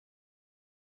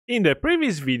In the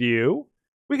previous video,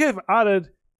 we have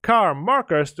added car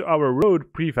markers to our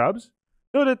road prefabs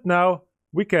so that now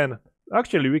we can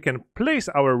place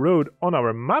our road on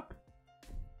our map,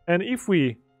 and if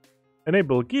we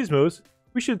enable gizmos,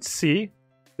 we should see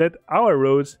that our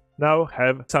roads now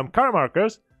have some car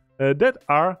markers that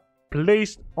are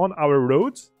placed on our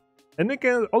roads. And we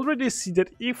can already see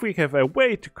that if we have a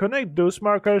way to connect those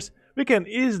markers, we can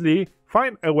easily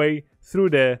find a way through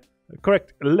the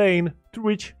correct lane to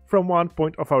reach from one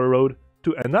point of our road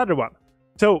to another one.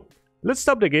 So let's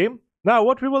stop the game. Now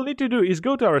what we will need to do is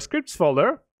go to our scripts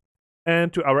folder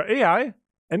and to our AI,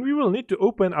 and we will need to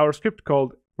open our script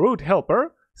called Road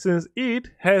Helper, since it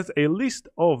has a list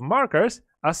of markers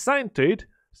assigned to it,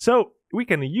 so we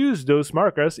can use those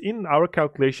markers in our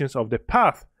calculations of the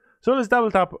path. So let's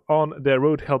double tap on the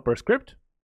Road Helper script.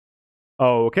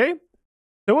 Okay.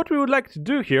 So what we would like to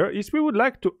do here is we would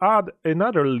like to add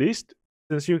another list,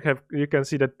 since you can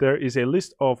see that there is a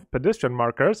list of pedestrian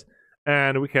markers,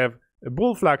 and we have a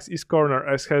bull flags east corner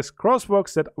as has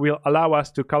crosswalks that will allow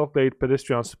us to calculate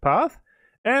pedestrian's path,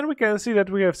 and we can see that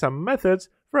we have some methods,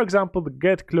 for example the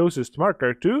get closest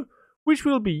marker to, which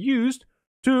will be used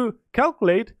to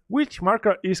calculate which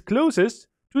marker is closest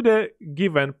to the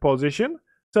given position.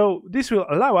 So this will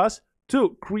allow us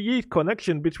to create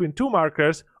connection between two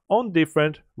markers on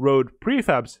different road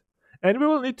prefabs. And we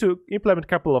will need to implement a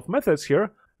couple of methods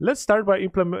here. Let's start by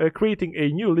creating a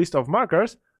new list of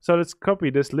markers. So let's copy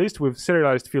this list with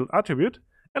serialized field attribute,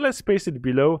 and let's paste it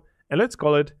below, and let's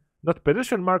call it not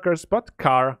pedestrian markers but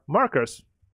car markers.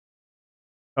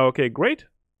 Okay, great.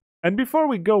 And before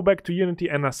we go back to Unity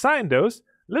and assign those,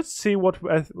 let's see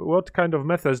what kind of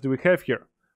methods do we have here.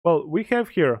 Well, we have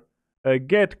here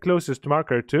get closest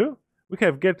marker to, we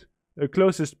have get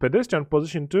closest pedestrian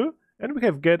position to, and we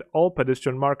have get all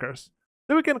pedestrian markers.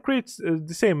 So we can create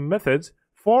the same methods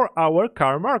for our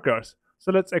car markers.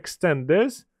 So let's extend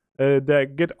this,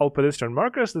 the get all pedestrian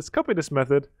markers. Let's copy this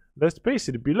method, let's paste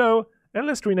it below, and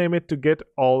let's rename it to get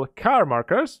all car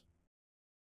markers.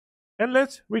 And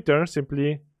let's return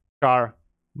simply car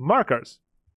markers.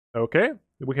 Okay,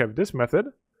 we have this method.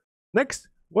 Next,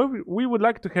 we would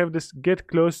like to have this get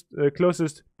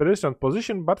closest pedestrian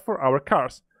position, but for our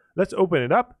cars. Let's open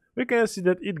it up. We can see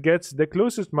that it gets the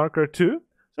closest marker to.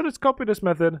 So let's copy this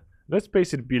method. Let's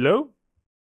paste it below.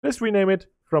 Let's rename it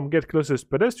from get closest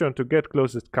pedestrian to get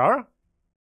closest car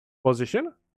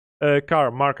position,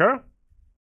 car marker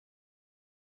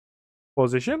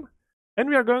position. And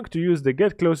we are going to use the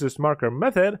get closest marker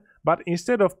method, but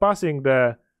instead of passing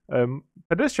the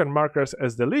pedestrian markers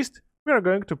as the list, we are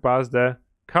going to pass the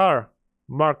car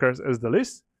markers as the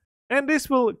list. And this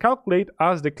will calculate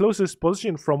as the closest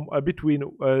position from between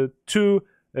two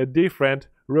different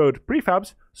road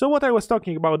prefabs. So what I was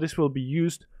talking about, this will be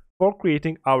used for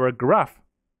creating our graph.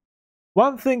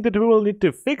 One thing that we will need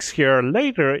to fix here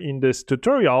later in this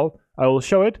tutorial, I will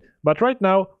show it, but right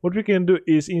now what we can do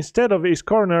is instead of east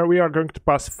corner we are going to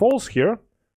pass false here.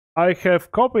 I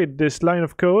have copied this line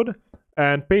of code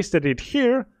and pasted it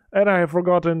here, and I have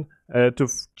forgotten to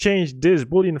change this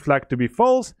boolean flag to be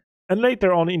false. And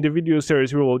later on in the video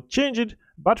series we will change it,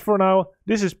 but for now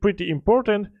this is pretty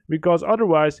important because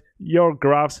otherwise your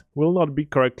graphs will not be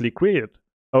correctly created.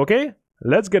 Okay,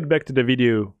 let's get back to the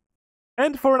video.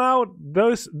 And for now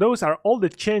those are all the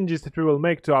changes that we will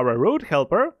make to our road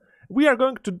helper. We are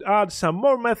going to add some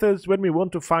more methods when we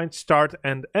want to find start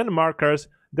and end markers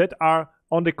that are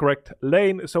on the correct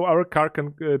lane, so our car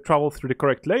can travel through the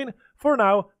correct lane. For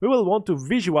now we will want to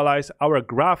visualize our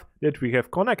graph that we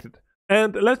have connected.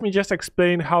 And let me just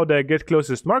explain how the get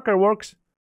closest marker works.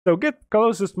 So get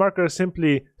closest marker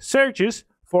simply searches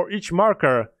for each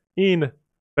marker in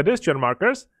pedestrian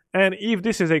markers, and if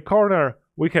this is a corner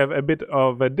we have a bit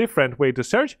of a different way to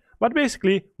search, but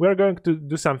basically we are going to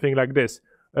do something like this.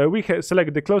 We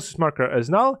select the closest marker as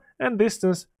null and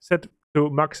distance set to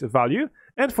max value,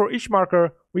 and for each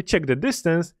marker we check the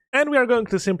distance, and we are going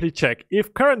to simply check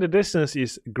if current distance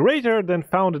is greater than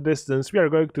found distance. We are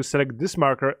going to select this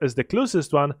marker as the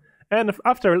closest one, and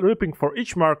after looping for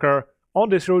each marker on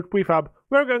this road prefab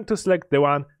we are going to select the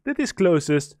one that is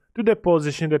closest to the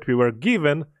position that we were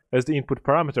given as the input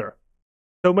parameter.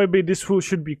 So maybe this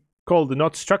should be called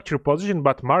not structure position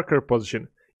but marker position.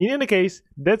 In any case,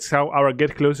 that's how our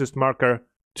get closest marker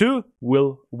to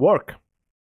will work.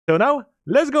 So now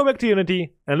let's go back to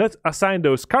Unity and let's assign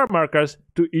those car markers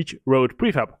to each road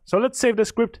prefab. So let's save the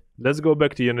script. Let's go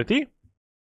back to Unity.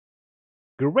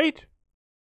 Great.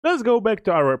 Let's go back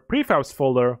to our prefabs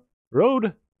folder,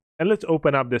 road, and let's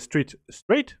open up the street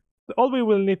straight. All we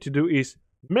will need to do is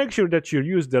make sure that you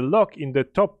use the lock in the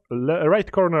top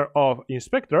right corner of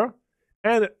inspector,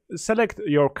 and select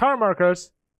your car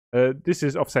markers. This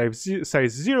is of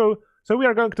size 0, so we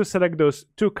are going to select those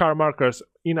 2 car markers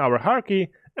in our hierarchy,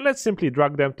 and let's simply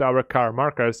drag them to our car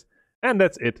markers, and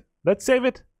that's it. Let's save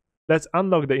it. Let's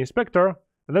unlock the inspector,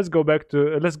 and let's go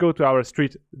to our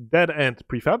street dead end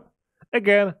prefab.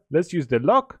 Again, let's use the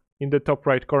lock in the top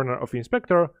right corner of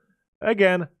inspector.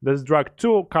 Again, let's drag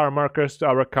 2 car markers to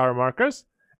our car markers,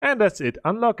 and that's it.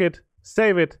 Unlock it,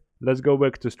 save it. Let's go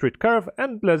back to street curve,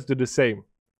 and let's do the same.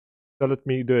 So let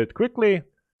me do it quickly.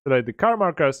 Select the car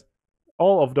markers,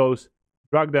 all of those,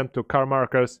 drag them to car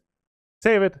markers,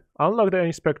 save it, unlock the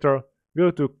inspector,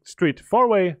 go to street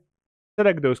 4-way,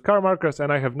 select those car markers,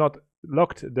 and I have not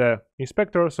locked the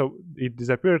inspector, so it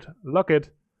disappeared. Lock it,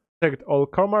 select all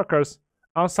car markers,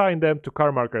 assign them to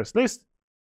car markers list.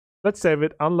 Let's save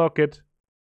it, unlock it,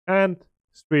 and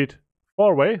street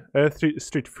 4-way,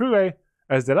 street 3-way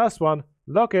as the last one,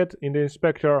 lock it in the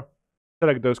inspector,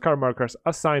 select those car markers,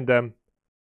 assign them,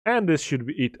 and this should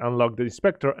be it. Unlock the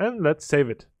inspector, and let's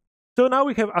save it. So now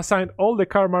we have assigned all the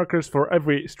car markers for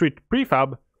every street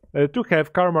prefab to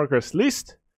have car markers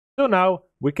list. So now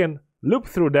we can loop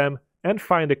through them and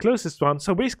find the closest one.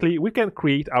 So basically we can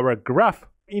create our graph.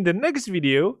 In the next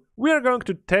video, we are going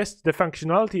to test the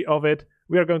functionality of it.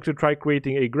 We are going to try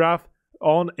creating a graph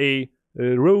on a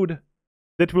road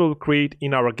that we'll create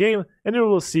in our game, and you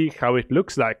will see how it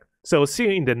looks like. So see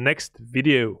you in the next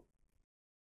video.